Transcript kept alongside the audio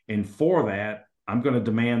And for that, I'm going to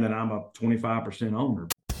demand that I'm a 25% owner.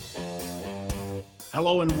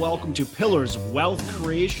 Hello and welcome to Pillars of Wealth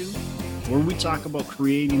Creation, where we talk about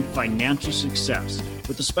creating financial success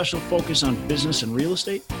with a special focus on business and real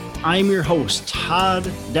estate. I'm your host, Todd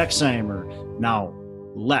Dexheimer. Now,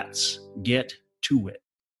 let's get to it.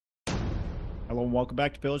 Hello and welcome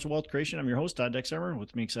back to Pillars of Wealth Creation. I'm your host, Todd Dexheimer.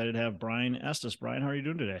 With me, excited to have Brian Estes. Brian, how are you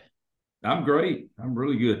doing today? I'm great. I'm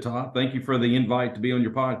really good, Todd. Thank you for the invite to be on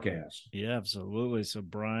your podcast. Yeah, absolutely. So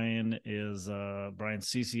Brian is Brian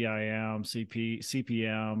CCIM,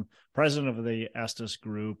 CPM, president of the Estes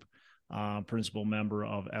Group, principal member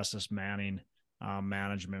of Estes Manning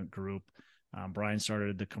Management Group. Brian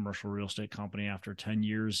started the commercial real estate company after 10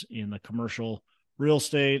 years in the commercial real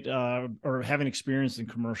estate or having experience in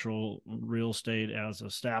commercial real estate as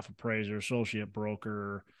a staff appraiser, associate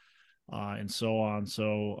broker, and so on.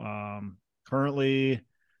 So currently,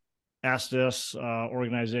 Estes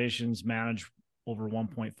organizations manage over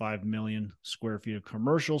 1.5 million square feet of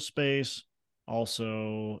commercial space.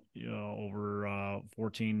 Also, over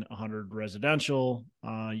 1,400 residential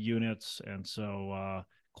units, and so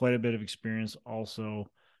quite a bit of experience. Also,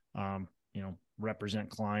 represent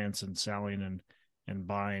clients in selling and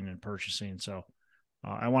buying and purchasing. So.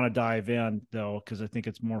 I want to dive in though, because I think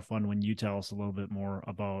it's more fun when you tell us a little bit more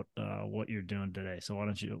about what you're doing today. So why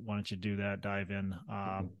don't you do that? Dive in.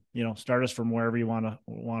 Start us from wherever you want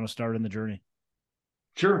to start in the journey.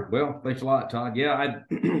 Sure. Well, thanks a lot, Todd. Yeah,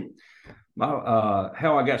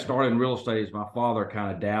 how I got started in real estate is my father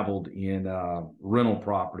kind of dabbled in rental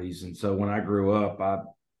properties, and so when I grew up,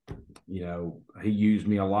 he used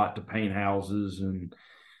me a lot to paint houses and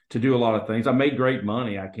to do a lot of things. I made great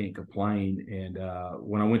money. I can't complain. And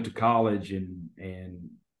when I went to college and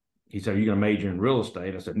he said, "Are you going to major in real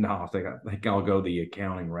estate?" I said, "No, I think I'll go the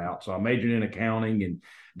accounting route." So I majored in accounting and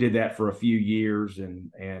did that for a few years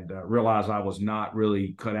and realized I was not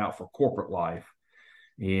really cut out for corporate life.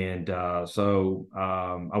 And so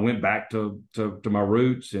I went back to my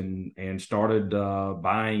roots and started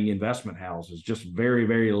buying investment houses, just very,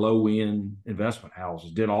 very low end investment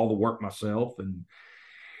houses, did all the work myself.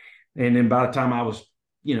 And then by the time I was,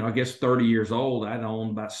 30 years old, I'd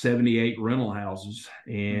owned about 78 rental houses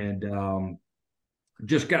and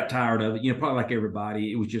just got tired of it. Probably like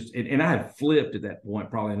everybody, it was just, and I had flipped at that point,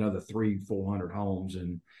 probably another 300-400 homes.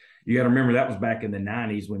 And you got to remember that was back in the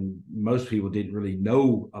 90s when most people didn't really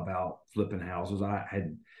know about flipping houses. I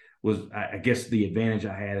guess the advantage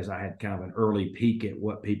I had is I had kind of an early peek at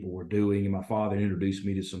what people were doing. And my father introduced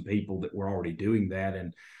me to some people that were already doing that.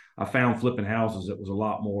 And I found flipping houses that was a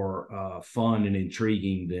lot more fun and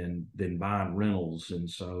intriguing than buying rentals. And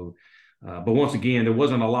so, but once again, there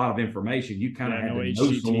wasn't a lot of information. You kind of had to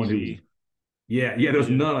know someone who was, there was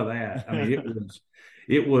none of that. I mean,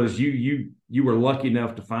 it was you were lucky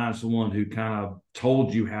enough to find someone who kind of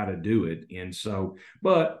told you how to do it. And so,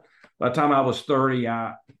 but by the time I was 30,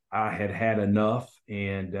 I had enough.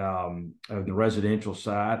 And of the residential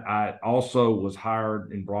side, I also was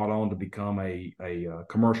hired and brought on to become a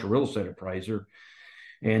commercial real estate appraiser.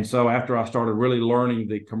 And so after I started really learning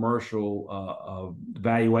the commercial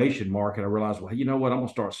valuation market, I realized, well, you know what, I'm going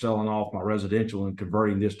to start selling off my residential and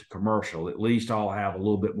converting this to commercial. At least I'll have a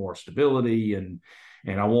little bit more stability and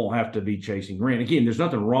I won't have to be chasing rent. Again, there's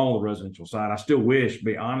nothing wrong with the residential side. I still wish, to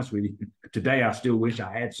be honest with you, today I still wish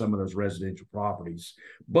I had some of those residential properties.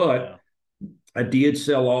 But I did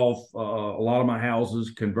sell off a lot of my houses,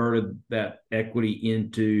 converted that equity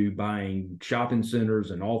into buying shopping centers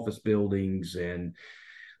and office buildings, and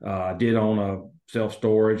did own a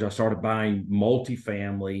self-storage. I started buying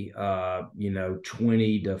multifamily,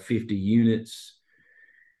 20 to 50 units.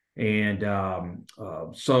 And again,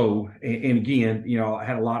 I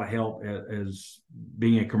had a lot of help as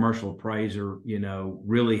being a commercial appraiser,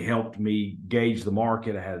 really helped me gauge the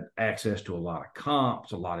market. I had access to a lot of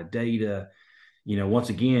comps, a lot of data. Once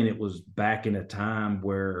again, it was back in a time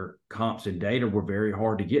where comps and data were very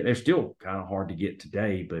hard to get. They're still kind of hard to get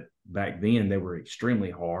today, but back then they were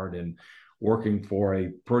extremely hard. And working for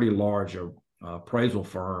a pretty large appraisal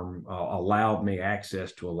firm allowed me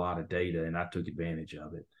access to a lot of data, and I took advantage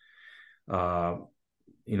of it.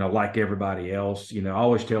 Like everybody else, I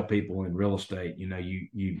always tell people in real estate,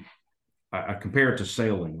 I compare it to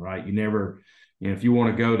sailing, right? You never, if you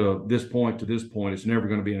want to go to this point, it's never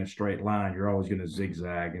going to be in a straight line. You're always going to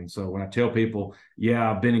zigzag. And so when I tell people,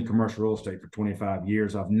 I've been in commercial real estate for 25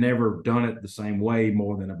 years, I've never done it the same way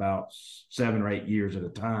more than about 7 or 8 years at a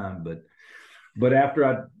time. But after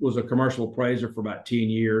I was a commercial appraiser for about 10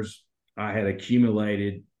 years, I had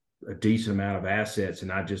accumulated a decent amount of assets,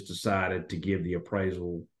 and I just decided to give the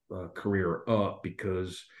appraisal career up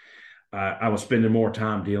because I was spending more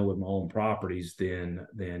time dealing with my own properties than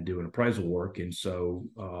doing appraisal work. And so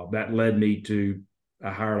that led me to,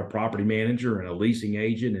 I hired a property manager and a leasing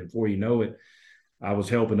agent. And before you know it, I was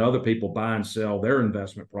helping other people buy and sell their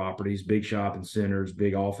investment properties, big shopping centers,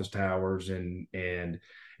 big office towers. And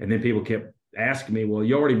then people kept asking me, well,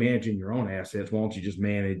 you're already managing your own assets. Why don't you just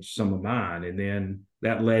manage some of mine? And then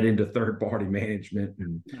that led into third party management.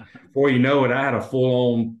 And before you know it, I had a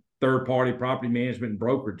full on third party property management and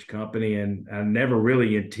brokerage company. And I never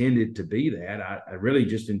really intended to be that. I really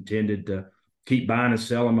just intended to keep buying and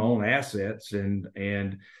selling my own assets.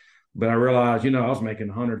 But I realized, I was making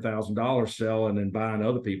 $100,000 selling and buying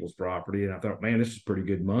other people's property. And I thought, man, this is pretty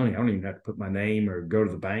good money. I don't even have to put my name or go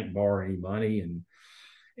to the bank, borrow any money. And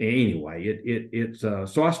anyway, it's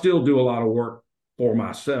so I still do a lot of work for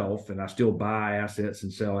myself, and I still buy assets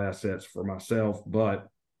and sell assets for myself. But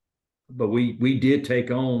we did take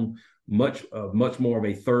on much more of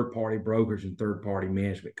a third party brokerage and third party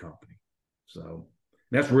management company. So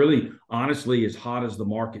that's really, honestly, as hot as the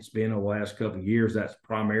market's been over the last couple of years, that's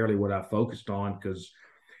primarily what I focused on, because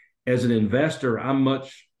as an investor, I'm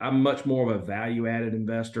much more of a value added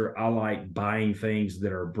investor. I like buying things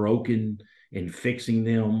that are broken and fixing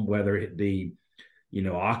them, whether it be,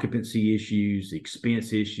 occupancy issues,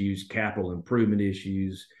 expense issues, capital improvement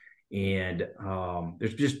issues. And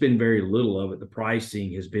there's just been very little of it. The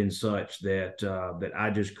pricing has been such that I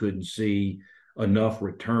just couldn't see enough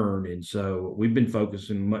return. And so we've been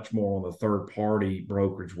focusing much more on the third party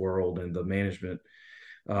brokerage world and the management.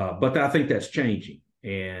 But I think that's changing.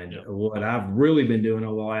 And what I've really been doing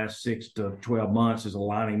over the last 6 to 12 months is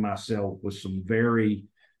aligning myself with some very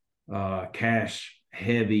cash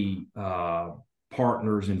heavy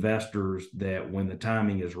partners, investors, that when the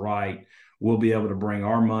timing is right, we'll be able to bring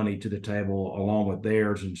our money to the table along with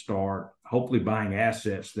theirs and start hopefully buying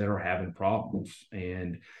assets that are having problems.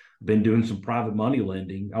 And been doing some private money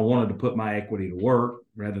lending. I wanted to put my equity to work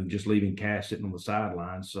rather than just leaving cash sitting on the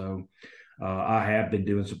sidelines. So I have been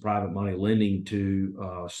doing some private money lending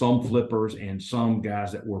to some flippers and some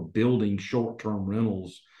guys that were building short-term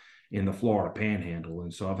rentals in the Florida Panhandle.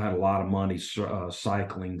 And so I've had a lot of money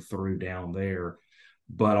cycling through down there.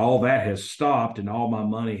 But all that has stopped, and all my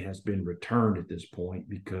money has been returned at this point,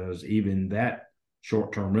 because even that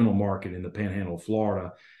short-term rental market in the Panhandle of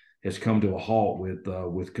Florida has come to a halt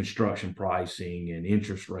with construction pricing and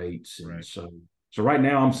interest rates. And right. so right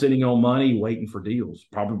now I'm sitting on money waiting for deals,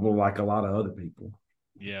 probably like a lot of other people.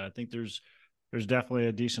 Yeah, I think there's definitely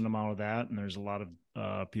a decent amount of that. And there's a lot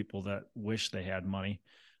of people that wish they had money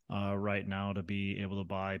right now to be able to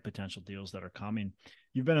buy potential deals that are coming.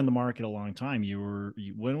 You've been in the market a long time.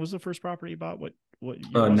 When was the first property you bought? What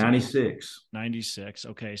 96. 96.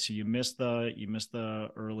 Okay. So you missed the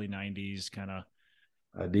early 90s kind of,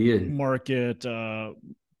 I did, market, downturn,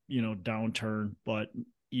 but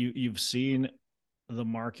you've seen the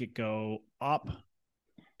market go up.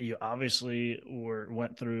 You obviously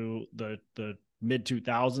went through the mid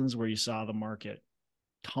 2000s where you saw the market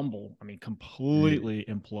tumble. I mean, completely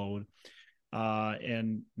implode.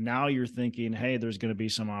 And now you're thinking, hey, there's going to be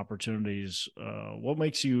some opportunities. What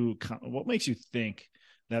makes you think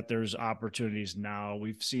that there's opportunities now?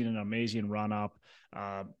 We've seen an amazing run up.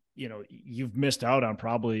 You've missed out on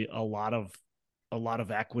probably a lot of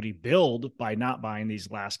equity build by not buying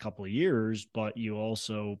these last couple of years, but you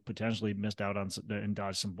also potentially missed out on and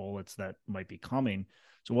dodged some bullets that might be coming.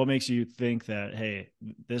 So what makes you think that, hey,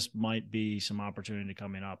 this might be some opportunity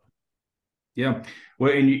coming up? Yeah,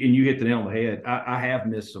 well, and you hit the nail on the head. I have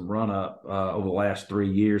missed some run up over the last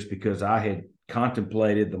 3 years, because I had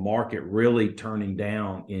contemplated the market really turning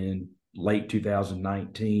down in late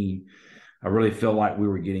 2019. I really felt like we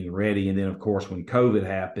were getting ready. And then, of course, when COVID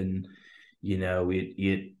happened, of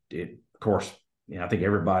course, I think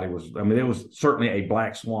everybody was, it was certainly a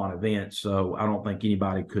black swan event. So I don't think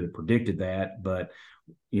anybody could have predicted that. But,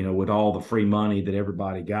 with all the free money that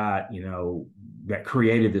everybody got, that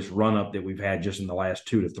created this run up that we've had just in the last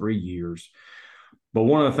 2 to 3 years. But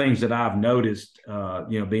one of the things that I've noticed,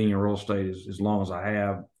 being in real estate as long as I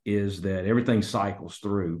have, is that everything cycles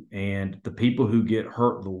through, and the people who get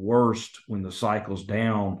hurt the worst when the cycle's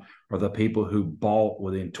down are the people who bought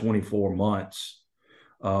within 24 months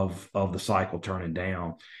of the cycle turning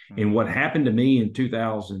down. Mm-hmm. And what happened to me in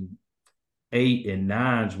 2008 and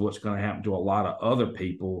 9 is what's going to happen to a lot of other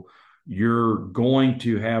people. You're going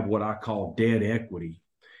to have what I call dead equity.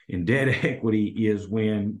 And dead equity is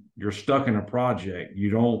when you're stuck in a project.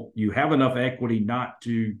 You have enough equity not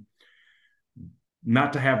to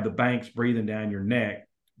have the banks breathing down your neck,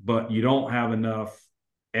 but you don't have enough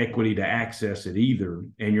equity to access it either,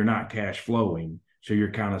 and you're not cash flowing. So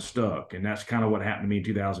you're kind of stuck. And that's kind of what happened to me in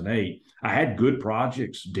 2008. I had good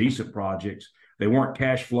projects, decent projects. They weren't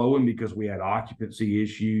cash flowing because we had occupancy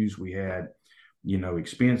issues. We had,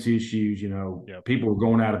 expense issues, Yep. people were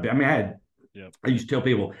going out of bed. I mean, Yep. I used to tell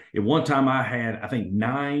people at one time I had, I think,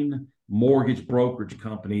 9 mortgage brokerage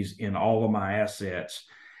companies in all of my assets.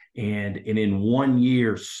 And in 1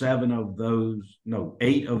 year, 8 of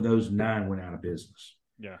those 9 went out of business.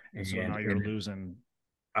 Yeah. So now you're losing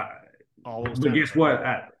all those. But guess what?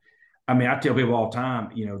 I tell people all the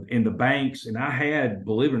time, in the banks, and I had,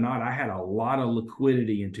 believe it or not, I had a lot of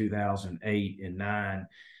liquidity in 2008 and 9.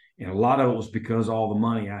 And a lot of it was because all the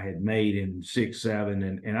money I had made in 6, 7,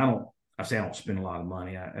 and I say I don't spend a lot of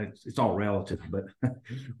money. It's all relative,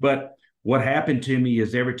 but what happened to me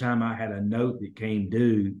is every time I had a note that came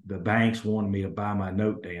due, the banks wanted me to buy my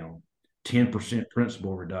note down, 10%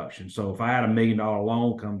 principal reduction. So if I had $1 million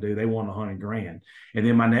loan come due, they wanted $100,000. And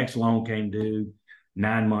then my next loan came due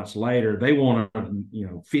 9 months later, they wanted,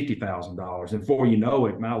 $50,000. And before you know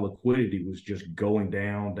it, my liquidity was just going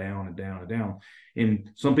down, down, and down, and down.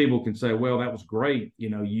 And some people can say, well, that was great.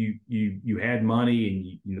 You had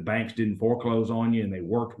money and the banks didn't foreclose on you and they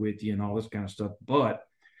worked with you and all this kind of stuff. But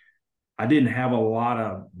I didn't have a lot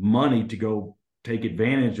of money to go take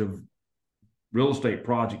advantage of real estate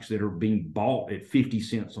projects that are being bought at 50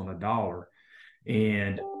 cents on a dollar.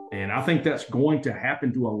 And I think that's going to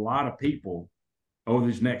happen to a lot of people over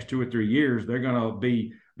these next 2 or 3 years. They're going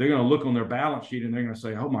to look on their balance sheet and they're going to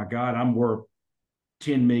say, oh my God, I'm worth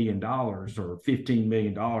 $10 million or $15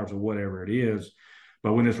 million or whatever it is.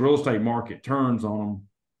 But when this real estate market turns on them,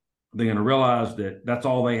 they're going to realize that that's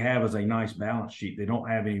all they have is a nice balance sheet. They don't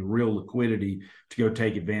have any real liquidity to go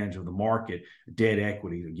take advantage of the market. Debt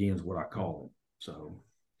equity, again, is what I call it. So,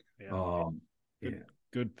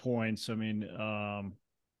 good points. I mean,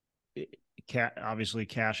 obviously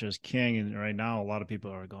cash is king, and right now a lot of people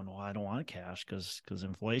are going, well, I don't want cash because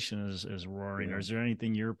inflation is roaring. Yeah. Or is there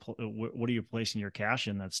anything what are you placing your cash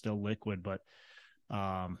in that's still liquid? But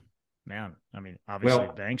man, I mean, obviously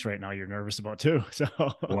banks right now you're nervous about too. So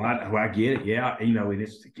I get it. Yeah.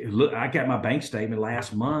 Look, I got my bank statement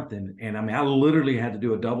last month and I mean, I literally had to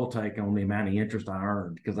do a double take on the amount of interest I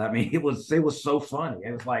earned. Cause I mean, it was so funny.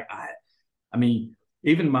 It was like,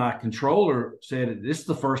 even my controller said, this is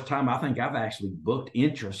the first time I think I've actually booked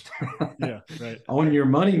interest on your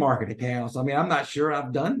money market accounts. I mean, I'm not sure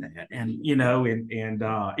I've done that. And,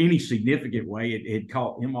 any significant way, it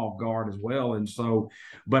caught him off guard as well. And so,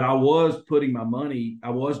 but I was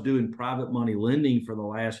doing private money lending for the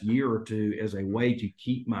last year or two as a way to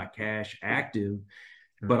keep my cash active,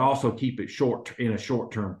 but also keep it in a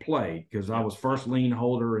short-term play, because I was first lien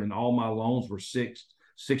holder and all my loans were 6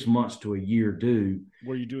 months to a year due.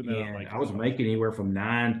 Were you doing that? I was making anywhere from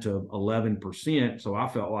 9 to 11%. So I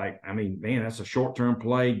felt like, man, that's a short-term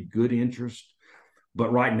play, good interest.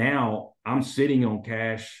 But right now I'm sitting on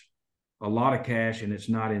cash, a lot of cash, and it's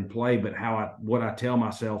not in play. But what I tell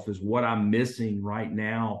myself is what I'm missing right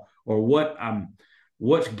now, or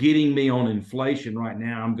what's getting me on inflation right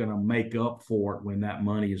now, I'm going to make up for it when that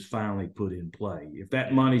money is finally put in play. If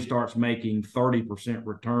that money starts making 30%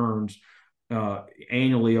 returns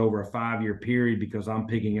annually over a 5-year period because I'm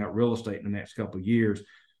picking up real estate in the next couple of years,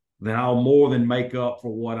 then I'll more than make up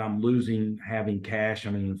for what I'm losing having cash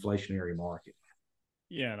in an inflationary market.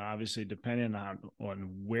 Yeah, and obviously depending on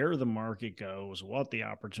where the market goes, what the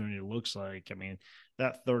opportunity looks like. I mean,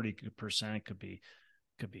 that 30% could be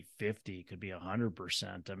 50, could be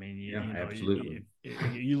 100%. I mean, absolutely.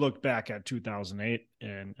 You look back at 2008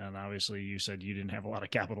 and obviously you said you didn't have a lot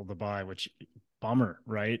of capital to buy, which bummer,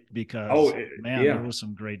 right? Because there was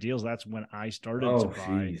some great deals. That's when I started to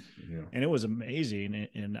buy, and it was amazing.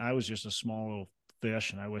 And I was just a small little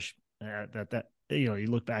fish, and I wish that you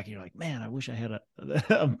look back and you're like, man, I wish I had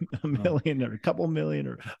a million or a couple million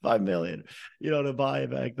or 5 million, to buy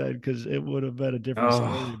back then, because it would have been a different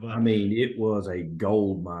story. But it was a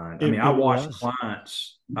gold mine.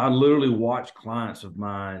 I literally watched clients of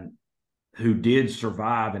mine who did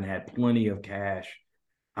survive and had plenty of cash.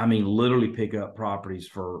 Literally pick up properties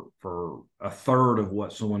for a third of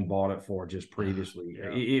what someone bought it for just previously. Yeah.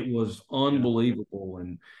 It was unbelievable.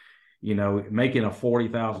 And, making a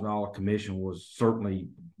 $40,000 commission was certainly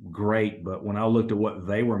great. But when I looked at what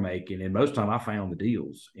they were making, and most of the time I found the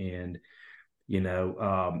deals, and,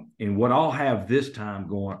 and what I'll have this time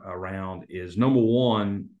going around is, number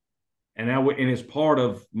one, and as part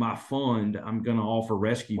of my fund, I'm going to offer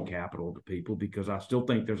rescue capital to people, because I still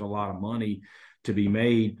think there's a lot of money to be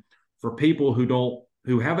made for people who don't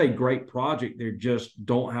who have a great project. They just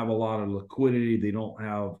don't have a lot of liquidity. They don't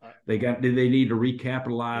have, they need to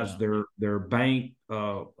recapitalize their bank,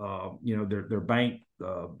 their bank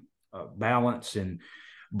balance,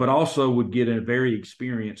 but also would get a very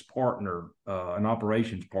experienced partner, an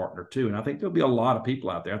operations partner too. And I think there'll be a lot of people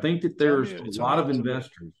out there. I think that there's a lot of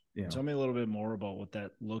investors. Yeah. Tell me a little bit more about what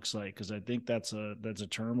that looks like, because I think that's a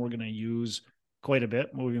term we're going to use quite a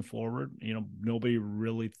bit moving forward. Nobody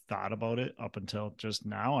really thought about it up until just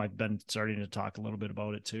now. I've been starting to talk a little bit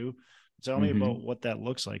about it too. Tell me about what that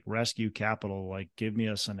looks like. Rescue capital, like give me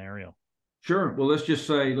a scenario. Sure. Well, let's just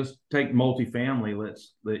say, let's take multifamily.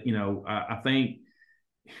 I think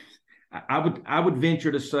I would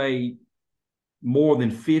venture to say more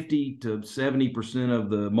than 50 to 70% of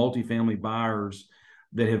the multifamily buyers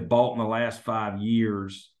that have bought in the last 5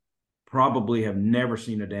 years probably have never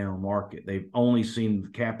seen a down market. They've only seen the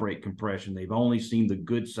cap rate compression. They've only seen the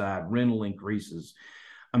good side, rental increases.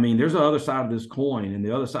 I mean, there's the other side of this coin, and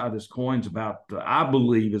the other side of this coin I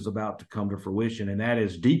believe is about to come to fruition, and that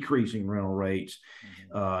is decreasing rental rates,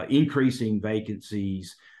 increasing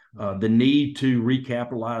vacancies, the need to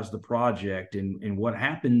recapitalize the project. And what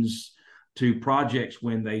happens to projects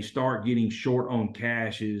when they start getting short on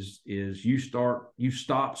cash is you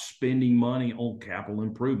stop spending money on capital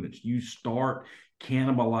improvements. You start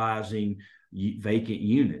cannibalizing vacant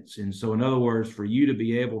units. And so, in other words, for you to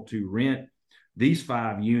be able to rent these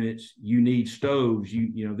 5 units, you need stoves.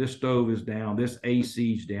 This stove is down, this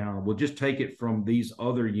AC's down. We'll just take it from these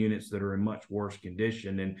other units that are in much worse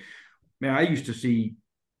condition. And man, I used to see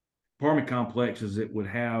apartment complexes that would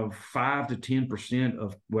have 5 to 10%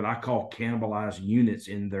 of what I call cannibalized units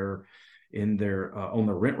in their on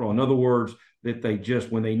the rent roll. In other words, that they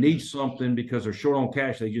just, when they need something because they're short on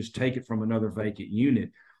cash, they just take it from another vacant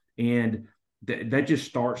unit. And that just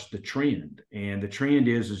starts the trend. And the trend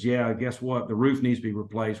is guess what? The roof needs to be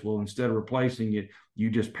replaced. Well, instead of replacing it,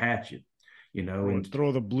 you just patch it, and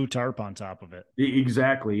throw the blue tarp on top of it.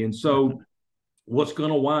 Exactly. And so what's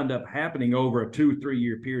going to wind up happening over a 2 or 3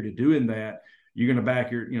 year period of doing that, you're going to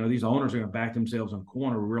back these owners are going to back themselves in a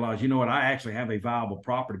corner, realize, what, I actually have a viable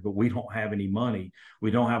property, but we don't have any money.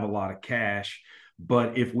 We don't have a lot of cash.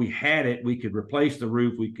 But if we had it, we could replace the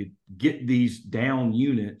roof. We could get these down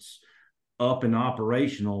units up and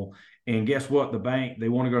operational. And guess what? They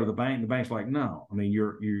want to go to the bank. The bank's like, no. I mean,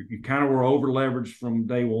 you kind of were over leveraged from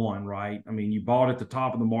day one, right? I mean, you bought at the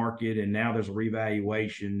top of the market, and now there's a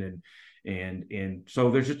revaluation, and so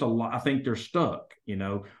there's just a lot. I think they're stuck,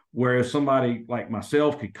 whereas somebody like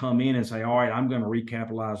myself could come in and say, all right, I'm going to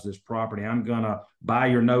recapitalize this property. I'm going to buy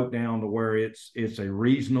your note down to where it's a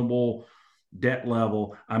reasonable debt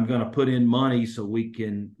level. I'm going to put in money so we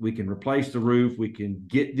can replace the roof. We can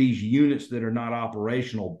get these units that are not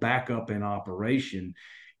operational back up in operation.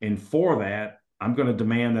 And for that, I'm going to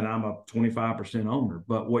demand that I'm a 25% owner.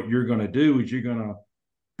 But what you're going to do is you're going to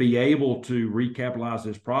be able to recapitalize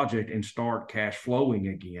this project and start cash flowing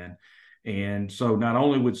again. And so not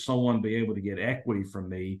only would someone be able to get equity from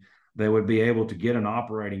me, they would be able to get an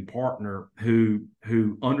operating partner who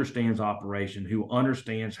understands operation, who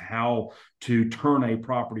understands how to turn a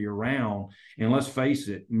property around. And let's face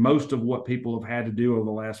it, most of what people have had to do over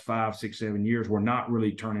the last 5, 6, 7 years were not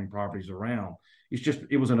really turning properties around.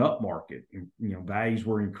 It was an upmarket. Values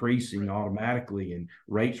were increasing automatically and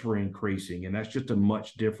rates were increasing. And that's just a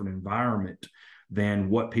much different environment than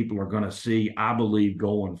what people are going to see, I believe,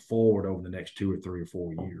 going forward over the next 2 or 3 or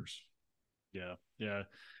 4 years. Yeah. Yeah.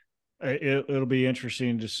 It'll be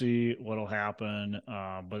interesting to see what'll happen.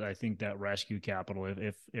 But I think that rescue capital,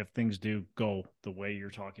 if things do go the way you're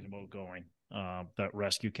talking about going, that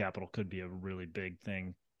rescue capital could be a really big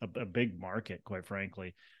thing, a big market, quite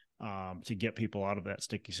frankly, to get people out of that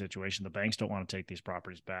sticky situation. The banks don't want to take these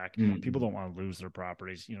properties back. Mm-hmm. People don't want to lose their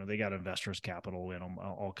properties. They got investors' capital in them,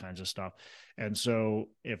 all kinds of stuff. And so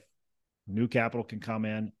if new capital can come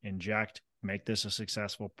in, inject, make this a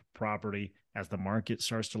successful property as the market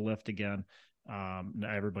starts to lift again,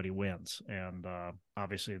 everybody wins. And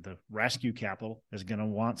obviously the rescue capital is going to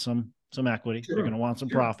want some equity. Sure. They're going to want some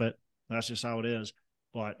profit. That's just how it is.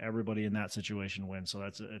 But everybody in that situation wins. So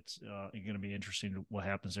it's going to be interesting what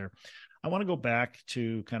happens there. I want to go back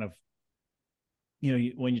to kind of,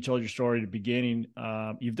 when you told your story at the beginning,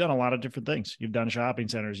 you've done a lot of different things. You've done shopping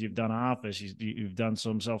centers, you've done office, you've done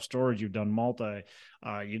some self-storage, you've done multi,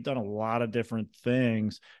 you've done a lot of different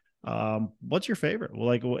things. What's your favorite?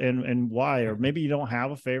 And why? Or maybe you don't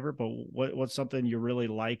have a favorite, but what's something you really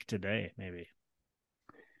like today, maybe?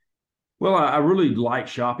 Well, I really like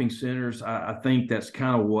shopping centers. I think that's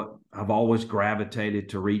kind of what I've always gravitated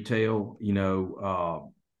to retail.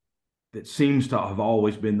 that seems to have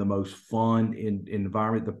always been the most fun in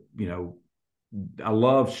environment. I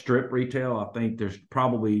love strip retail. I think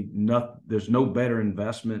there's no better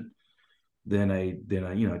investment than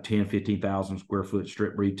a 10, 15,000 square foot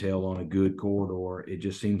strip retail on a good corridor. It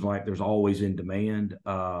just seems like there's always in demand.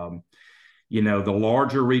 The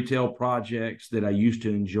larger retail projects that I used to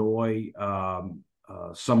enjoy,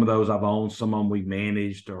 some of those I've owned, some of them we've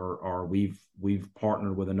managed, or we've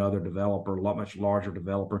partnered with another developer, a lot much larger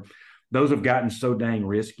developer. Those have gotten so dang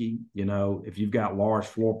risky. If you've got large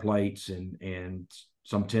floor plates and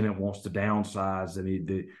some tenant wants to downsize,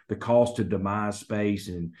 and the cost to demise space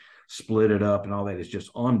and split it up and all that is just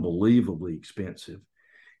unbelievably expensive.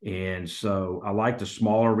 And so I like the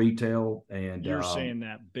smaller retail. And you're saying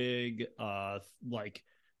that big, like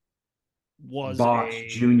was box,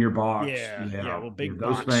 junior box. yeah, well, big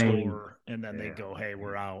those box things, store, and then they go, hey,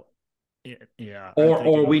 we're out. Yeah.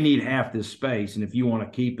 Or we need half this space, and if you want to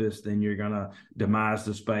keep us, then you're going to demise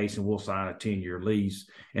the space, and we'll sign a 10-year lease.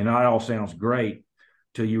 And that all sounds great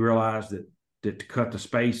till you realize that to cut the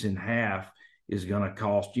space in half is going to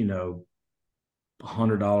cost $100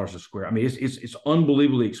 a square. I mean, it's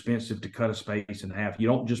unbelievably expensive to cut a space in half. You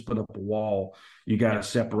don't just put up a wall. You got to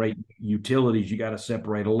separate utilities. You got to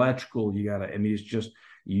separate electrical. It's just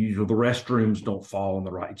usually the restrooms don't fall in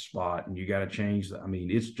the right spot, and you got to change that. I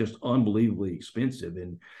mean, it's just unbelievably expensive.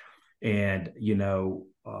 And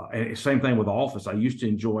same thing with office. I used to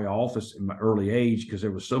enjoy office in my early age because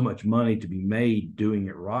there was so much money to be made doing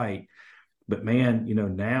it right. But man,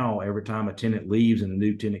 now every time a tenant leaves and a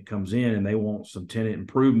new tenant comes in and they want some tenant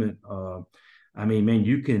improvement, I've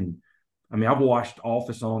watched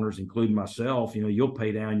office owners, including myself, you'll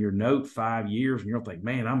pay down your note 5 years and you'll think,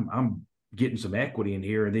 man, I'm getting some equity in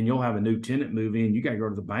here. And then you'll have a new tenant move in. You got to go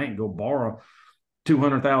to the bank and go borrow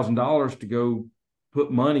 $200,000 to go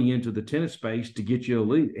put money into the tenant space to get you a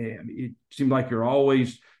lease. It seems like you're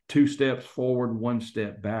always 2 steps forward, 1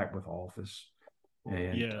 step back with office.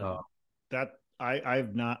 And that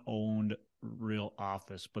I've not owned real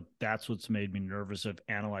office, but that's what's made me nervous. I've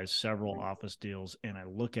analyzed several office deals, and I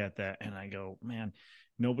look at that and I go, man,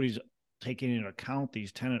 nobody's taking into account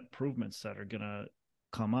these tenant improvements that are going to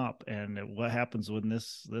come up. And what happens when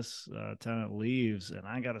this tenant leaves and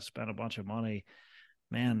I got to spend a bunch of money,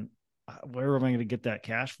 man, where am I going to get that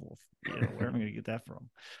cash flow? Where am I going to get that from?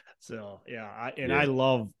 So, yeah.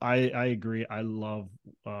 I agree. I love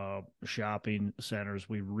shopping centers.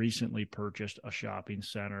 We recently purchased a shopping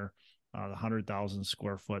center, the 100,000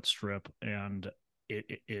 square foot strip, and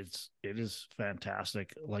it is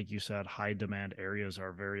fantastic. Like you said, high demand areas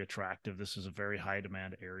are very attractive. This is a very high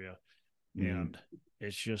demand area. And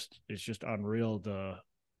it's just unreal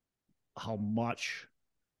how much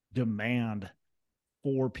demand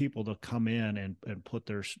for people to come in and put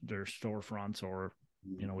their storefronts, or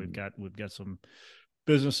we've got some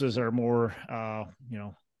businesses that are more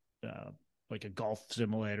like a golf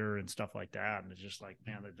simulator and stuff like that, and it's just like,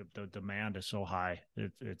 man, the demand is so high.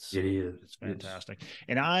 It's fantastic.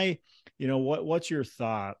 And what's your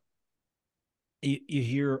thought? You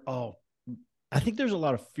hear, I think there's a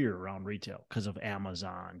lot of fear around retail because of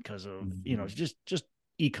Amazon, because of just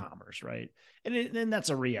e-commerce, right? And that's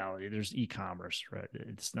a reality. There's e-commerce, right?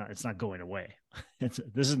 It's not going away. This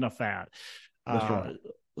isn't a fad. That's right.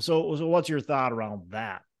 So what's your thought around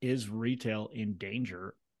that? Is retail in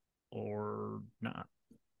danger or not?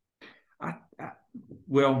 I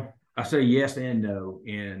say yes and no,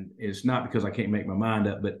 and it's not because I can't make my mind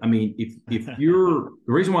up. But I mean, if you're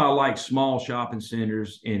the reason why I like small shopping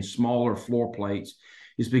centers and smaller floor plates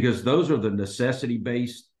is because those are the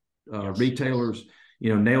necessity-based retailers.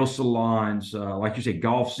 Nail salons, like you said,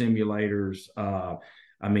 golf simulators.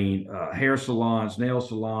 Hair salons, nail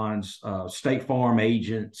salons, State Farm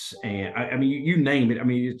agents, and you name it.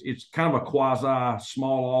 It's kind of a quasi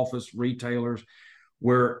small office retailers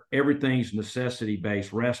where everything's necessity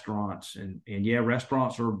based. Restaurants and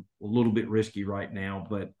restaurants are a little bit risky right now,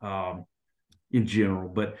 but in general.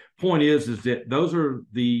 But point is that those are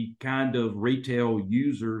the kind of retail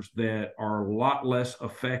users that are a lot less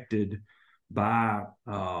affected by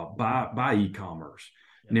e-commerce.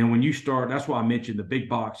 Now, when you start, that's why I mentioned the big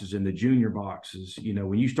boxes and the junior boxes.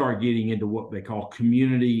 When you start getting into what they call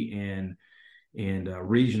community and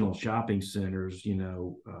regional shopping centers,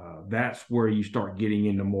 that's where you start getting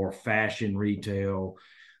into more fashion retail,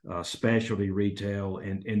 specialty retail,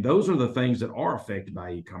 and those are the things that are affected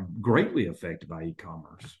by e-commerce, greatly affected by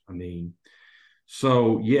e-commerce.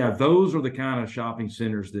 Those are the kind of shopping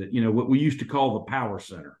centers that what we used to call the power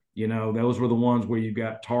center. Those were the ones where you've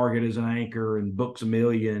got Target as an anchor and Books A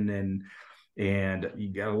Million, and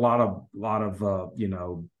you got a lot of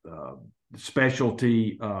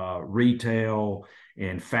specialty retail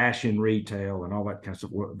and fashion retail and all that kind of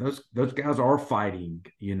stuff. Well, those guys are fighting,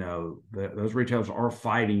 those retailers are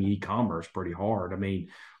fighting e-commerce pretty hard. I mean,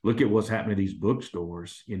 look at what's happening to these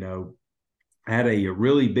bookstores. I had a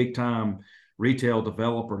really big time retail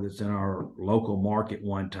developer that's in our local market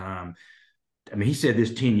one time. I mean, he said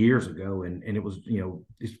this 10 years ago, and it was,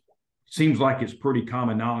 it seems like it's pretty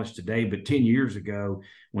common knowledge today, but 10 years ago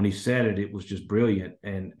when he said it, it was just brilliant.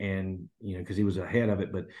 And because he was ahead of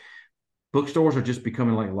it. But bookstores are just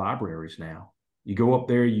becoming like libraries now. You go up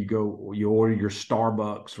there, you order your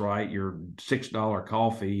Starbucks, right? Your $6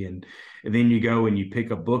 coffee, and then you go and you pick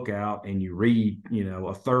a book out and you read,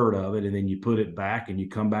 a third of it, and then you put it back and you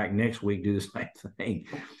come back next week, do the same thing,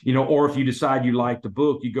 or if you decide you like the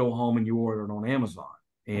book, you go home and you order it on Amazon.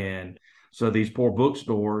 And so these poor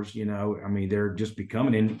bookstores, I mean, they're just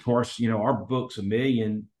becoming, and of course, our Books A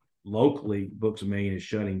Million locally, Books A Million is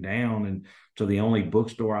shutting down, and so the only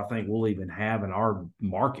bookstore I think we'll even have in our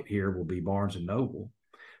market here will be Barnes and Noble.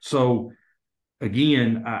 So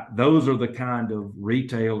again, those are the kind of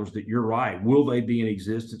retailers that you're right. Will they be in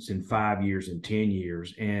existence in 5 years and 10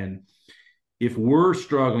 years? And if we're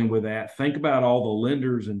struggling with that, think about all the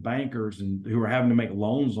lenders and bankers and who are having to make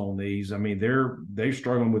loans on these. I mean, they're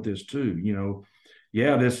struggling with this too.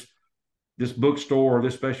 Yeah, this bookstore or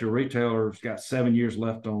this special retailer's got 7 years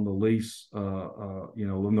left on the lease,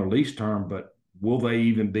 in their lease term, but will they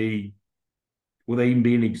even be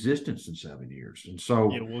in existence in 7 years? And so,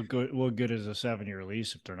 what good is a 7-year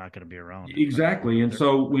lease if they're not going to be around? Exactly. Right? And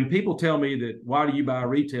so when people tell me that, why do you buy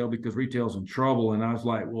retail? Because retail's in trouble. And I was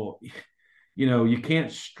like, well, you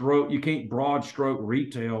can't broad stroke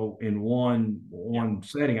retail in one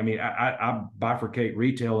setting. I mean, I bifurcate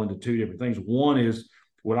retail into two different things. One is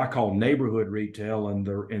what I call neighborhood retail, and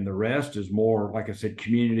the rest is more, like I said,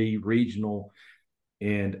 community, regional.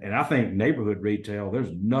 And I think neighborhood retail,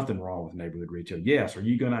 there's nothing wrong with neighborhood retail. Yes, are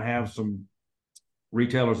you going to have some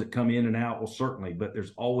retailers that come in and out? Well, certainly, but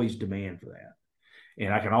there's always demand for that.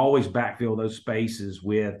 And I can always backfill those spaces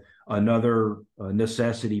with another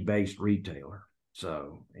necessity-based retailer.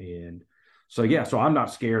 So I'm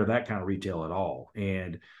not scared of that kind of retail at all.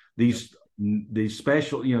 And these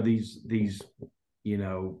special, these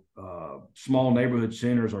small neighborhood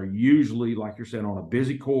centers are usually, like you're saying, on a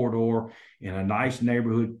busy corridor in a nice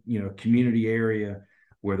neighborhood, community area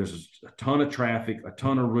where there's a ton of traffic, a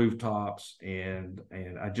ton of rooftops, and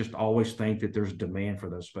I just always think that there's demand for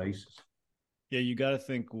those spaces. Yeah, you got to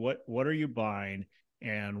think, what are you buying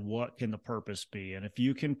and what can the purpose be? And if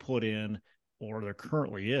you can put in, or there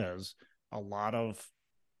currently is, a lot of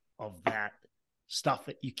that stuff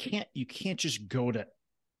that you can't just go to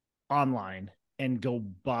online and go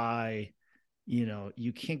buy,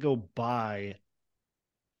 you can't go buy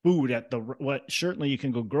food at certainly you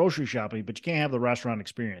can go grocery shopping, but you can't have the restaurant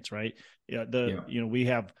experience, right? We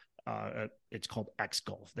have, it's called X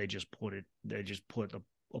Golf. They just put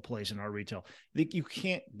a place in our retail. I think you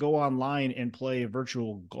can't go online and play a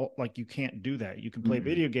virtual golf. Like, you can't do that. You can play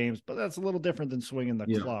video games, but that's a little different than swinging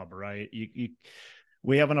the club, right?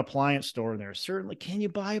 We have an appliance store in there. Certainly, can you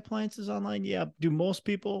buy appliances online? Yeah. Do most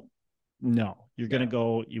people? No. You're going to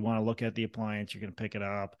go, you want to look at the appliance, you're going to pick it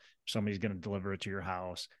up. Somebody's going to deliver it to your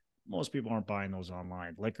house. Most people aren't buying those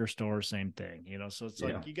online. Liquor store, same thing, so it's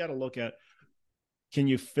like, you got to look at, can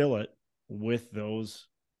you fill it with those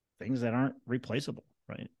things that aren't replaceable?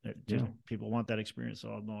 Right. People want that experience.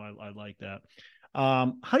 So no, I like that.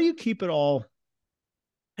 How do you keep it all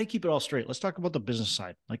straight? Let's talk about the business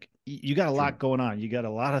side. Like, you got a lot going on. You got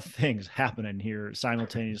a lot of things happening here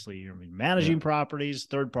simultaneously. You're managing properties,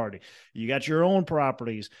 third party. You got your own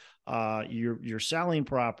properties. You're selling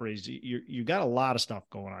properties. You got a lot of stuff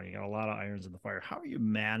going on. You got a lot of irons in the fire. How are you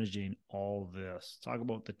managing all of this? Talk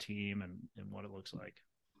about the team and what it looks like.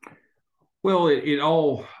 Well,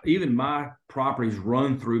 even my properties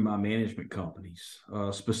run through my management companies,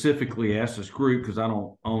 specifically Estes Group, because I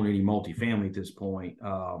don't own any multifamily at this point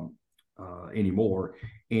anymore.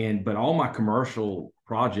 But all my commercial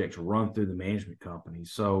projects run through the management company.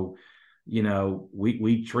 So,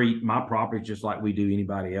 we treat my properties just like we do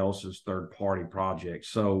anybody else's third party projects.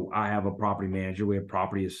 So I have a property manager, we have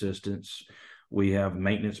property assistants, we have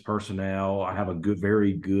maintenance personnel. I have a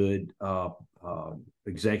very good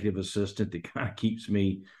executive assistant that kind of keeps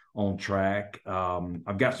me on track.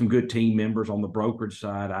 I've got some good team members on the brokerage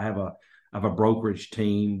side. I have a brokerage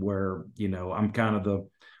team where, I'm kind of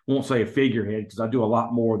won't say a figurehead, because I do a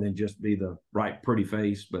lot more than just be the right pretty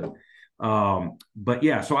face, but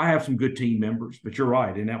yeah, so I have some good team members. But you're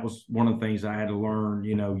right, and that was one of the things I had to learn,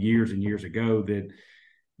 years and years ago, that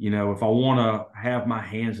if I want to have my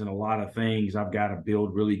hands in a lot of things, I've got to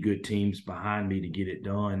build really good teams behind me to get it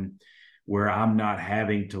done, where I'm not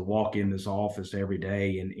having to walk in this office every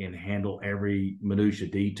day and handle every minutia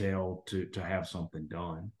detail to have something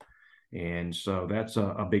done. And so that's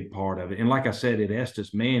a big part of it. And like I said, at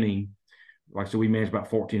Estes Manning, like I said, we manage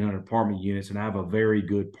about 1,400 apartment units, and I have a very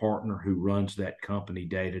good partner who runs that company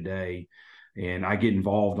day to day. And I get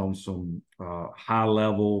involved on some high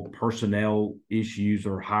level personnel issues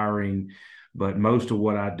or hiring, but most of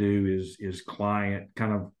what I do is client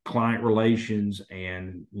relations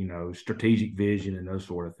and strategic vision and those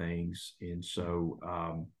sort of things. And so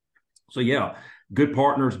yeah, good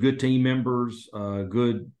partners, good team members,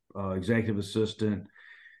 good executive assistant,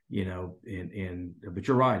 but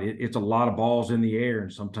you're right. It's a lot of balls in the air.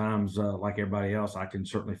 And sometimes, like everybody else, I can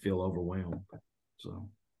certainly feel overwhelmed. So,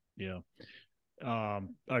 yeah.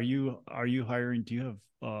 Are you hiring? Do you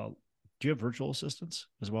have virtual assistants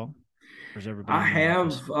as well? Or is everybody I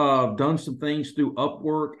have done some things through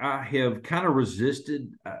Upwork. I have kind of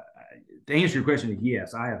resisted. To answer your question,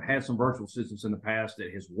 yes, I have had some virtual assistants in the past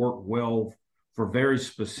that has worked well for very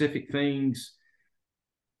specific things.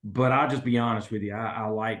 But I'll just be honest with you. I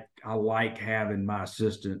like having my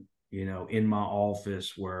assistant, in my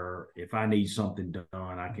office, where if I need something done,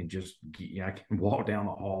 I can walk down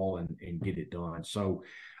the hall and get it done. So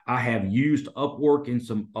I have used Upwork in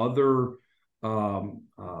some other,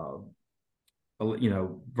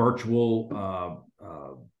 virtual,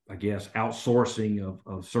 I guess, outsourcing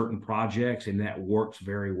of certain projects, and that works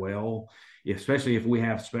very well, especially if we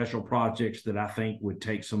have special projects that I think would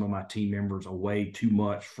take some of my team members away too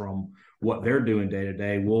much from what they're doing day to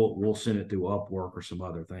day. We'll send it through Upwork or some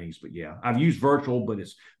other things. But yeah, I've used virtual, but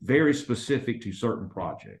it's very specific to certain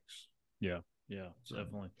projects. Yeah,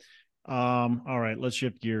 definitely. All right, let's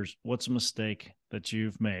shift gears. What's a mistake that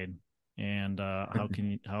you've made, and how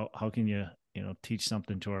can you teach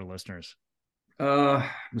something to our listeners?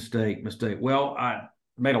 Mistake. Well, I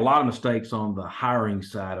made a lot of mistakes on the hiring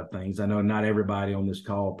side of things. I know not everybody on this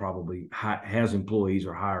call probably has employees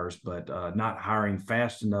or hires, but not hiring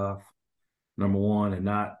fast enough, number one, and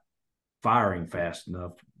not firing fast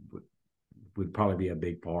enough would probably be a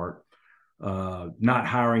big part. Not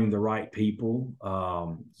hiring the right people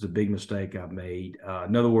is a big mistake I've made.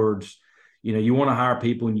 In other words, you want to hire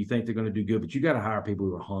people and you think they're going to do good, but you got to hire people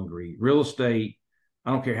who are hungry. Real estate,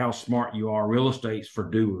 I don't care how smart you are, real estate's for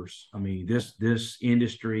doers. I mean, this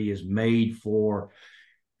industry is made for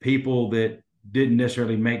people that didn't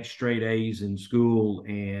necessarily make straight A's in school,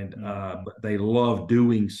 and but they love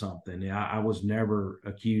doing something. I was never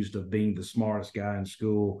accused of being the smartest guy in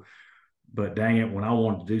school, but dang it, when I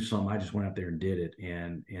wanted to do something, I just went out there and did it.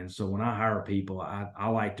 And so when I hire people, I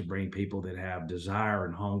like to bring people that have desire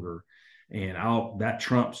and hunger, and that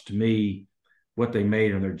trumps to me what they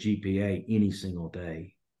made on their GPA any single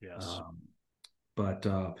day. Yes. But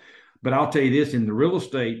I'll tell you this: in the real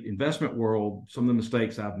estate investment world, some of the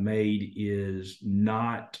mistakes I've made is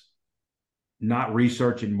not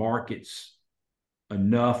researching markets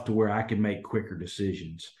enough to where I can make quicker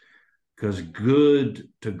decisions. Because good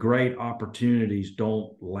to great opportunities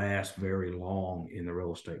don't last very long in the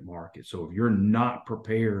real estate market. So if you're not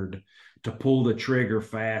prepared to pull the trigger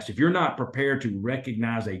fast, if you're not prepared to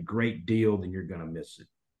recognize a great deal, then you're going to miss it.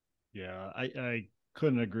 Yeah, I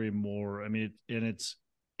couldn't agree more. I mean,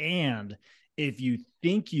 and if you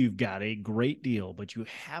think you've got a great deal, but you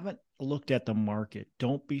haven't looked at the market,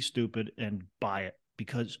 don't be stupid and buy it.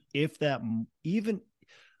 Because if that, even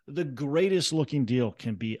the greatest looking deal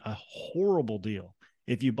can be a horrible deal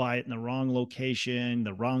if you buy it in the wrong location,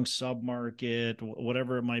 the wrong submarket,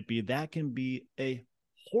 whatever it might be. That can be a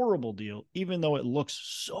horrible deal, even though it looks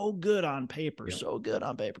so good on paper. Yeah. So good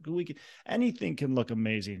on paper. Anything can look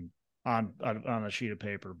amazing on a sheet of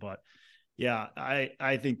paper, but yeah,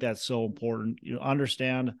 I think that's so important. You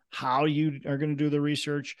understand how you are going to do the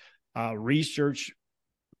research. Research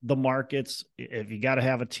the markets. If you got to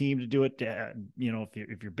have a team to do it,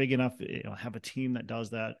 if you're big enough, have a team that does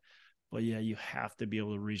that. But yeah, you have to be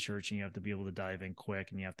able to research, and you have to be able to dive in quick,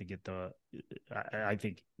 and you have to get I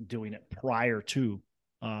think doing it prior to,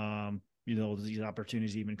 these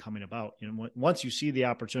opportunities even coming about. Once you see the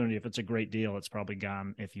opportunity, if it's a great deal, it's probably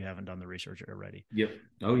gone if you haven't done the research already. Yep.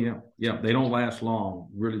 Oh yeah. Yeah. They don't last long.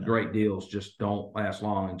 Really great deals just don't last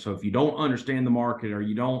long. And so if you don't understand the market, or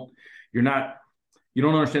you don't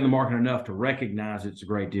understand the market enough to recognize it's a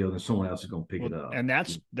great deal, then someone else is going to pick it up. And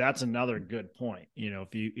that's another good point.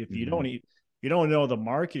 If you don't know the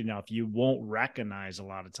market enough, you won't recognize a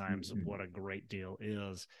lot of times what a great deal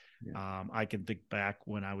is. Yeah. I can think back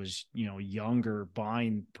when I was, younger,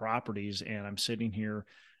 buying properties, and I'm sitting here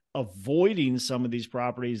avoiding some of these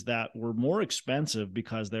properties that were more expensive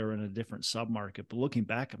because they were in a different submarket. But looking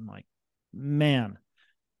back, I'm like, man,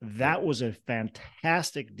 that was a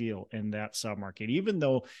fantastic deal in that submarket, even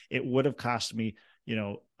though it would have cost me,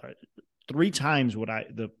 3 times what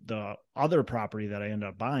the other property that I ended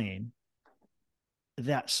up buying.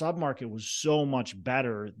 That submarket was so much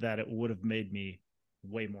better that it would have made me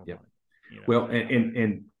way more money. Well,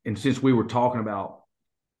 and since we were talking about,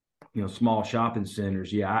 small shopping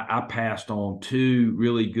centers, I passed on 2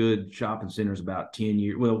 really good shopping centers about 10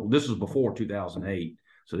 years. Well, this was before 2008.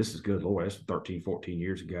 So this is good. Lord, that's 13, 14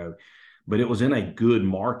 years ago. But it was in a good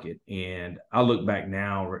market. And I look back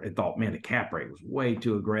now and thought, man, the cap rate was way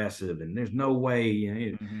too aggressive. And there's no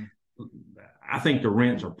way, I think the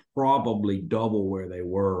rents are probably double where they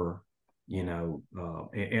were, and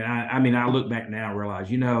I look back now and realize,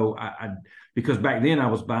 I because back then I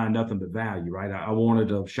was buying nothing but value, right? I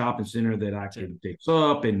wanted a shopping center that I could fix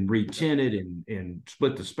up and re-tent it and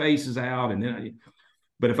split the spaces out. And then,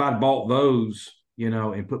 but if I'd bought those,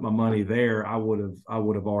 and put my money there, I would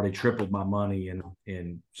have already tripled my money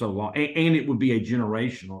in so long. And it would be a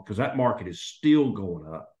generational, because that market is still going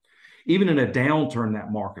up. Even in a downturn,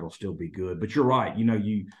 that market will still be good. But you're right.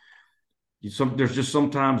 There's just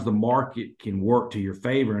sometimes the market can work to your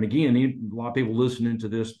favor. And again, a lot of people listening to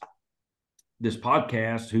this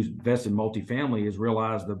podcast who's invested in multifamily has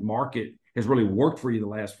realized the market has really worked for you the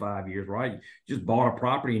last 5 years, right? You just bought a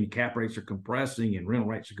property and cap rates are compressing and rental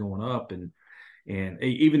rates are going up. And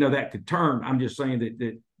even though that could turn, I'm just saying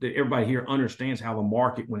that everybody here understands how the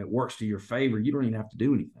market, when it works to your favor, you don't even have to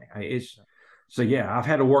do anything. So I've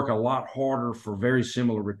had to work a lot harder for very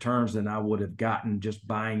similar returns than I would have gotten just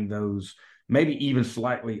buying those, maybe even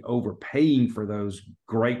slightly overpaying for those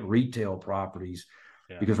great retail properties.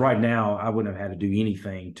 Yeah. Because right now I wouldn't have had to do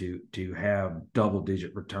anything to have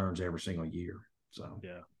double-digit returns every single year. So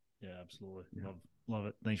yeah, absolutely. Yeah. Love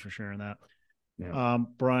it. Thanks for sharing that. Yeah.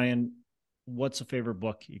 Brian, what's a favorite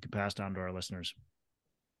book you could pass down to our listeners?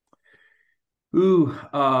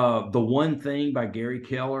 The One Thing by Gary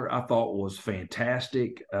Keller I thought was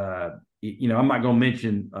fantastic. I'm not going to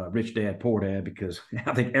mention Rich Dad Poor Dad because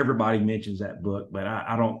I think everybody mentions that book, but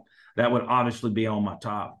I don't. That would obviously be on my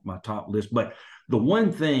top list. But The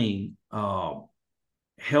One Thing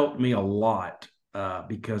helped me a lot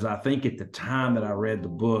because I think at the time that I read the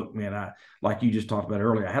book, man, I, like you just talked about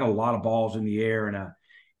earlier, I had a lot of balls in the air,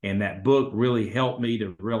 and that book really helped me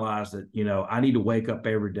to realize that, I need to wake up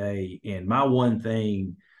every day. And my one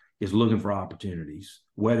thing is looking for opportunities,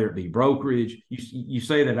 whether it be brokerage. You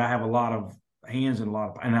say that I have a lot of hands and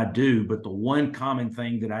and I do, but the one common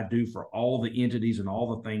thing that I do for all the entities and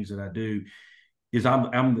all the things that I do is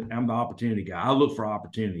I'm the opportunity guy. I look for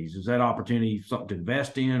opportunities. Is that opportunity something to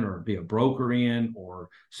invest in or be a broker in or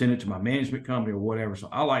send it to my management company or whatever? So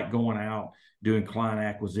I like going out, doing client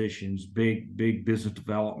acquisitions, big business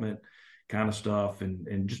development kind of stuff,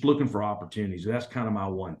 and just looking for opportunities. That's kind of my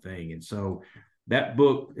one thing. And so that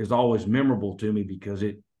book is always memorable to me because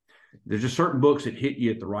there's just certain books that hit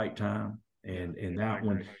you at the right time. And that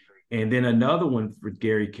one. And then another one for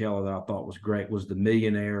Gary Keller that I thought was great was The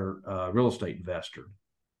Millionaire Real Estate Investor.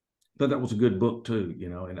 I thought that was a good book too,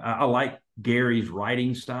 and I like Gary's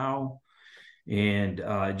writing style. And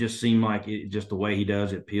it just seemed like just the way he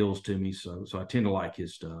does it appeals to me. So I tend to like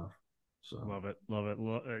his stuff. So love it.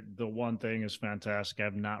 The One Thing is fantastic.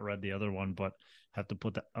 I've not read the other one, but have to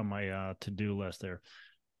put that on my to-do list there.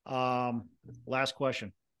 Last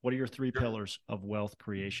question. What are your 3 pillars of wealth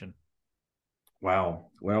creation? Wow.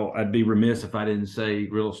 Well, I'd be remiss if I didn't say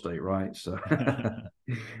real estate, right? So,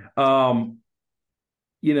 I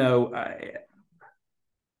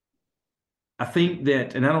think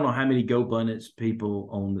that, and I don't know how many Go Bunnets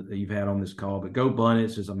people that you've had on this call, but Go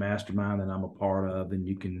Bunnets is a mastermind that I'm a part of. And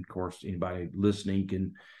you can, of course, anybody listening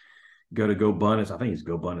can go to Go Bunnets. I think it's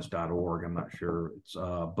gobunnets.org. I'm not sure.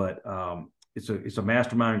 It's a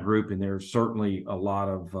mastermind group, and there's certainly a lot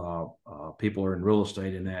of people are in real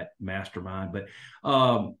estate in that mastermind. But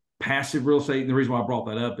passive real estate, and the reason why I brought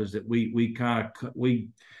that up is that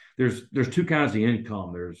there's 2 kinds of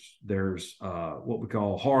income. There's what we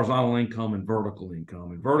call horizontal income and vertical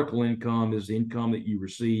income. And vertical income is income that you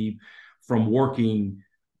receive from working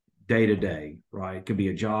day to day, right? It could be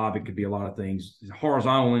a job, it could be a lot of things.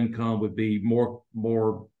 Horizontal income would be more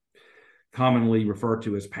commonly referred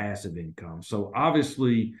to as passive income. So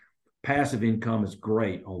obviously passive income is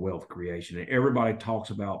great on wealth creation, and everybody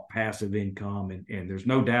talks about passive income, and there's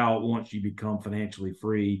no doubt once you become financially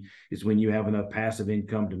free is when you have enough passive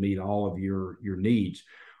income to meet all of your needs.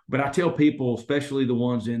 But I tell people, especially the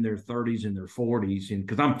ones in their 30s and their 40s, and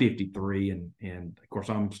because I'm 53, and of course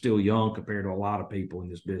I'm still young compared to a lot of people in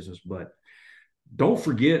this business, but don't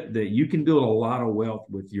forget that you can build a lot of wealth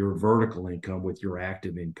with your vertical income, with your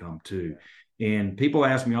active income too. And people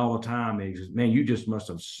ask me all the time, they just, man, you just must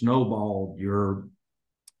have snowballed your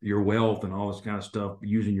wealth and all this kind of stuff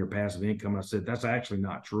using your passive income. I said, that's actually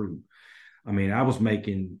not true. I mean, I was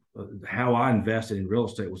making how I invested in real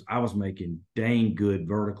estate was I was making dang good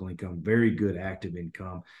vertical income, very good active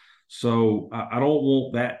income. So I don't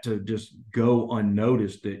want that to just go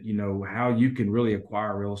unnoticed that, how you can really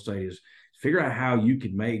acquire real estate is figure out how you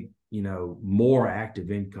can make, more active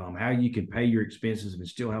income, how you can pay your expenses and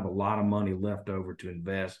still have a lot of money left over to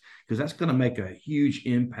invest, because that's going to make a huge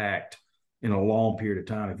impact in a long period of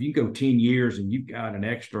time. If you go 10 years and you've got an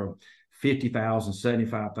extra 50,000,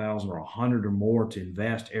 75,000, or 100 or more to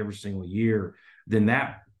invest every single year, then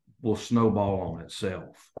that will snowball on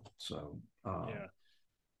itself. So, yeah.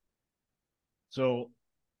 So,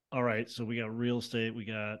 all right. So we got real estate. We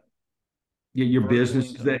got your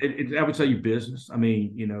business. I would say your business. I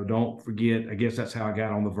mean, don't forget. I guess that's how I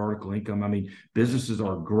got on the vertical income. I mean, businesses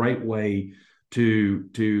are a great way to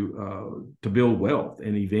build wealth,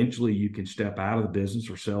 and eventually you can step out of the business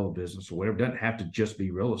or sell the business or whatever. It doesn't have to just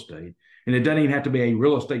be real estate, and it doesn't even have to be a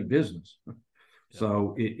real estate business.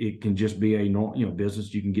 So it can just be a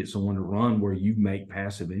business you can get someone to run where you make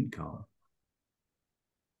passive income.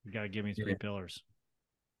 You got to give me three pillars.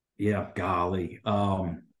 Yeah, golly.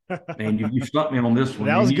 Man, you stumped me on this one.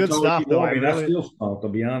 That was good totally stuff, though. I still stumped, to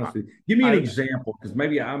be honest with you. Give me an example, because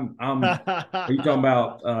maybe are you talking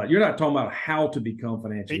about, you're not talking about how to become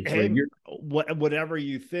financially free. Whatever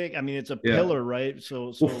you think. I mean, it's a pillar, right?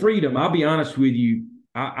 So well, freedom, I'll be honest with you.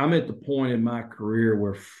 I'm at the point in my career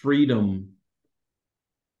where freedom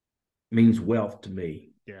means wealth to me.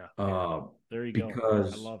 Yeah. There you go. I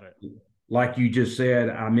love it. Like you just said,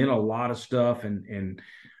 I'm in a lot of stuff, and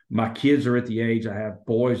my kids are at the age, I have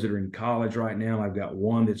boys that are in college right now. I've got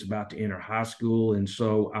one that's about to enter high school. And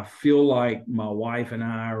so I feel like my wife and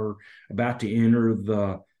I are about to enter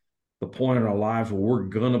the point in our lives where we're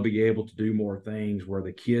going to be able to do more things, where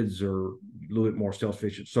the kids are a little bit more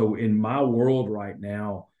self-sufficient. So in my world right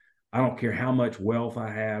now, I don't care how much wealth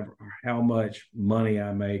I have or how much money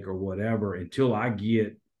I make or whatever, until I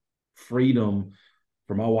get freedom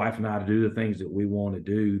for my wife and I to do the things that we want to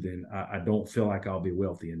do, then I don't feel like I'll be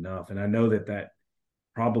wealthy enough. And I know that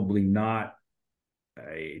probably doesn't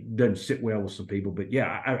sit well with some people, but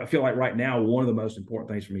yeah, I feel like right now, one of the most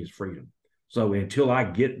important things for me is freedom. So until I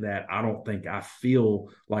get that, I don't think I feel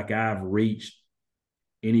like I've reached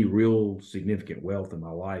any real significant wealth in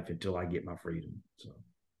my life until I get my freedom. So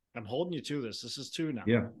I'm holding you to this. This is two now.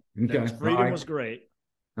 Yeah. Okay. Freedom was great.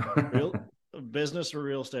 Business or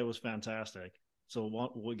real estate was fantastic.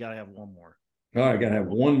 So we got to have one more. Oh, I got to have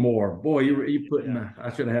one more. Boy, you putting,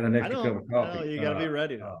 I should have had an extra cup of coffee. No, you got to be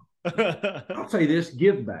ready though. I'll say this,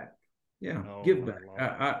 give back. Yeah, give back.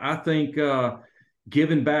 I think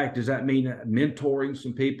giving back, does that mean mentoring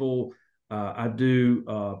some people? I do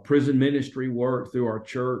prison ministry work through our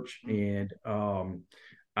church, and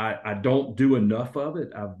I don't do enough of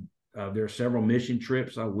it. There are several mission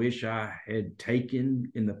trips I wish I had taken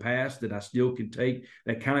in the past that I still could take.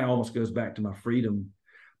 That kind of almost goes back to my freedom.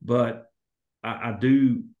 But I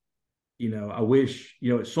do, I wish,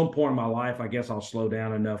 at some point in my life, I guess I'll slow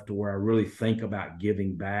down enough to where I really think about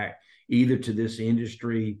giving back, either to this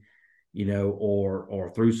industry,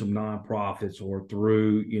 or through some nonprofits, or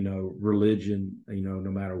through, religion, no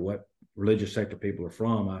matter what religious sector people are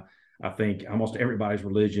from. I think almost everybody's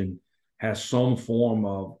religion has some form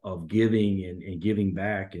of giving and giving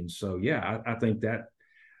back. And so, I think that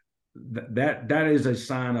is a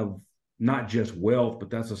sign of not just wealth,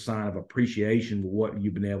 but that's a sign of appreciation for what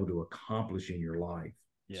you've been able to accomplish in your life.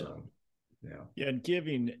 Yeah. So, yeah. And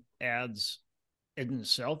giving adds, in a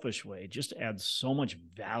selfish way, just adds so much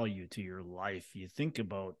value to your life. You think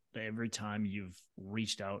about every time you've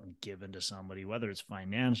reached out and given to somebody, whether it's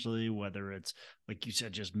financially, whether it's, like you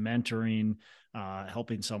said, just mentoring,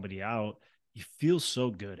 helping somebody out, you feel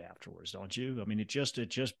so good afterwards, don't you? I mean, it just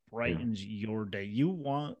brightens your day. You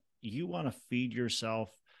want to feed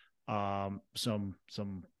yourself some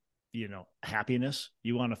happiness.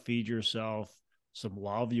 You want to feed yourself some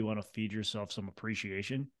love. You want to feed yourself some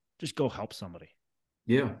appreciation. Just go help somebody.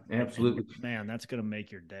 Yeah, absolutely. And, man, that's going to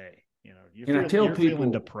make your day. I tell people,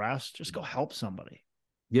 feeling depressed, just go help somebody.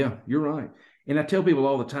 Yeah, you're right. And I tell people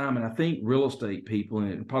all the time, and I think real estate people,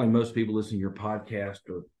 and probably most people listening to your podcast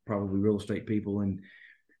are probably real estate people. And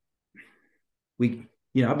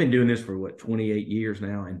I've been doing this for 28 years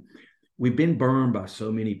now, and we've been burned by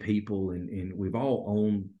so many people, and we've all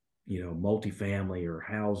owned multifamily or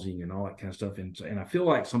housing and all that kind of stuff. And I feel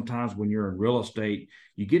like sometimes when you're in real estate,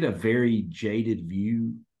 you get a very jaded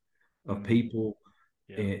view of people.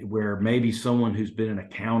 Yeah. Where maybe someone who's been an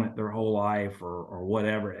accountant their whole life or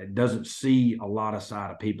whatever, it doesn't see a lot of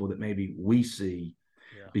side of people that maybe we see,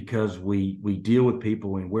 because we deal with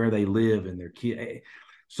people and where they live and their kids.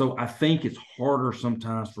 So I think it's harder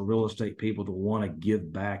sometimes for real estate people to want to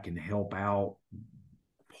give back and help out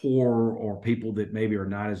poor or people that maybe are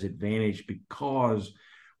not as advantaged, because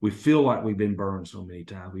we feel like we've been burned so many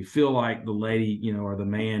times. We feel like the lady, or the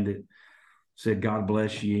man that said, God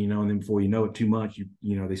bless you, and then before you know it too much,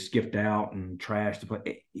 they skipped out and trashed the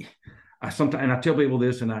place. And I tell people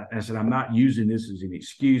this, and I said, I'm not using this as an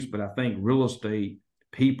excuse, but I think real estate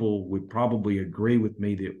people would probably agree with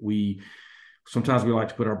me that sometimes we like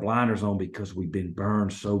to put our blinders on because we've been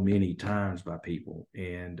burned so many times by people.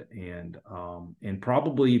 And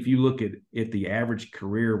probably if you look at the average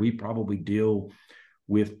career, we probably deal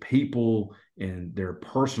with people and their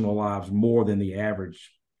personal lives more than the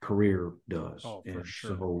average career does. Oh, for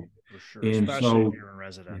sure. So, for sure. Especially if you're in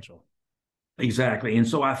residential. Exactly. And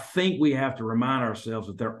so I think we have to remind ourselves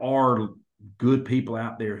that there are good people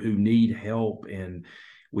out there who need help, and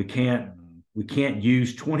we can't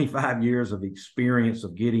use 25 years of experience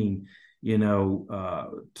of getting,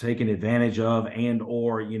 taken advantage of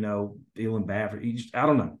or feeling bad for. I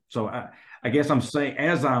don't know. So I guess I'm saying,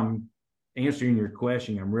 as I'm answering your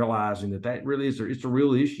question, I'm realizing that really it's a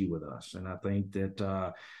real issue with us. And I think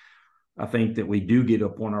that we do get to a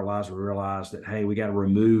point in our lives where we realize that, hey, we got to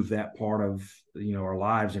remove that part of our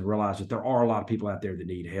lives and realize that there are a lot of people out there that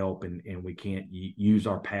need help, and we can't use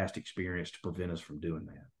our past experience to prevent us from doing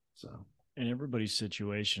that. So, and everybody's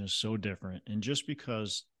situation is so different, and just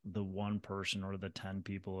because the one person or the 10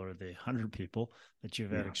 people or the 100 people that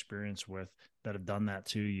you've had experience with that have done that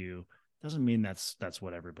to you doesn't mean that's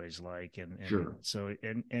what everybody's like. And sure. So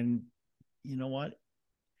and you know what?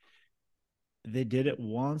 They did it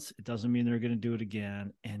once. It doesn't mean they're going to do it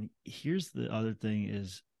again. And here's the other thing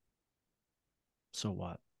is, so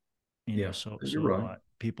what? So right. what?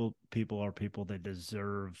 People are people. They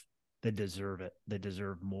deserve it. They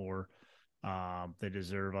deserve more. They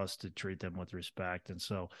deserve us to treat them with respect. And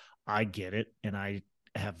so I get it. And I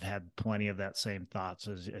have had plenty of that same thoughts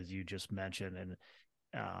as you just mentioned.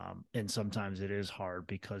 And sometimes it is hard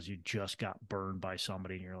because you just got burned by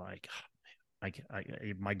somebody and you're like,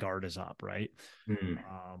 my guard is up, right?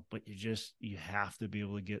 But you have to be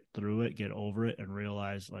able to get through it, get over it, and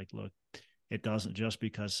realize, like, look, it doesn't, just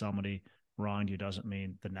because somebody wronged you doesn't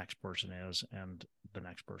mean the next person is, and the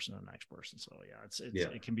next person. So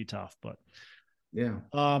it can be tough, but yeah.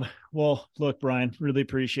 Well, look, Brian, really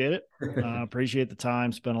appreciate it. Appreciate the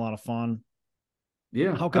time. It's been a lot of fun.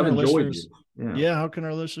 Yeah. How can our listeners? How can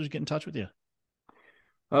our listeners get in touch with you?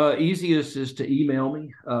 Easiest is to email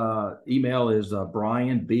me. Email is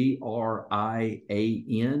Brian, BRIAN,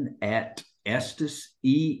 at Estes,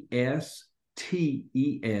 ESTES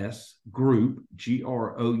group,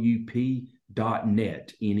 GROUP.net,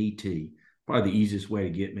 NET. Probably the easiest way to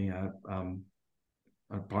get me. I'm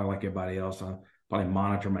probably like everybody else. I probably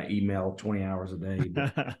monitor my email 20 hours a day.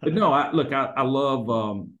 But no, I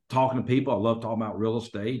love talking to people. I love talking about real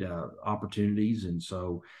estate opportunities. And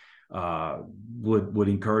so would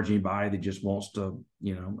encourage anybody that just wants to,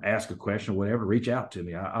 ask a question or whatever, reach out to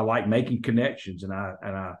me. I like making connections, and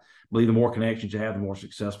I believe the more connections you have, the more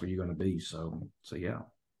successful you're going to be. So yeah.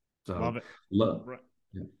 So love it.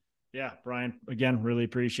 Yeah, Brian, again, really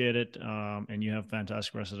appreciate it. And you have a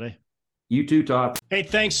fantastic rest of the day. You too, Todd. Hey,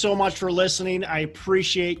 thanks so much for listening. I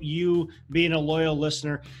appreciate you being a loyal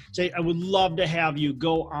listener. I would love to have you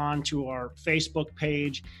go on to our Facebook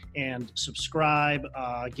page and subscribe.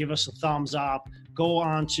 Give us a thumbs up. Go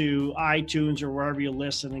on to iTunes or wherever you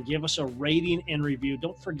listen and give us a rating and review.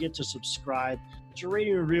 Don't forget to subscribe. Your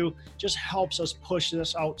rating and review just helps us push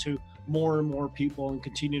this out to more and more people and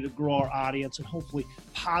continue to grow our audience, and hopefully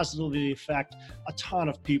positively affect a ton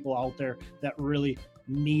of people out there that really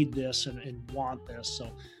need this and want this.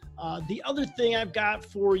 So the other thing I've got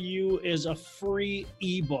for you is a free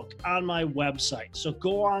ebook on my website. So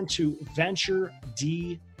go on to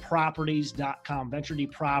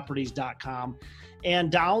venturedproperties.com,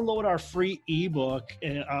 and download our free ebook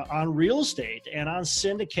on real estate and on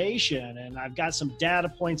syndication. And I've got some data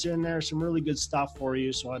points in there, some really good stuff for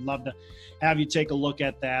you. So I'd love to have you take a look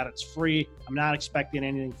at that. It's free. I'm not expecting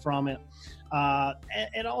anything from it.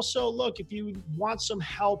 And also, look, if you want some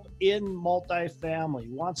help in multifamily,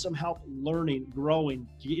 want some help learning, growing,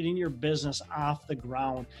 getting your business off the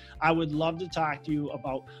ground, I would love to talk to you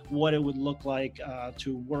about what it would look like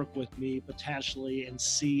to work with me potentially and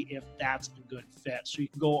see if that's a good fit. So you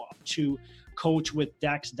can go to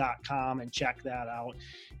coachwithdex.com and check that out,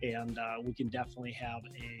 and we can definitely have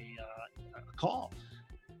a call.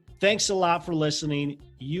 Thanks a lot for listening.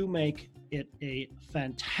 You make it a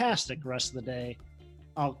fantastic rest of the day.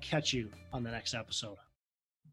 I'll catch you on the next episode.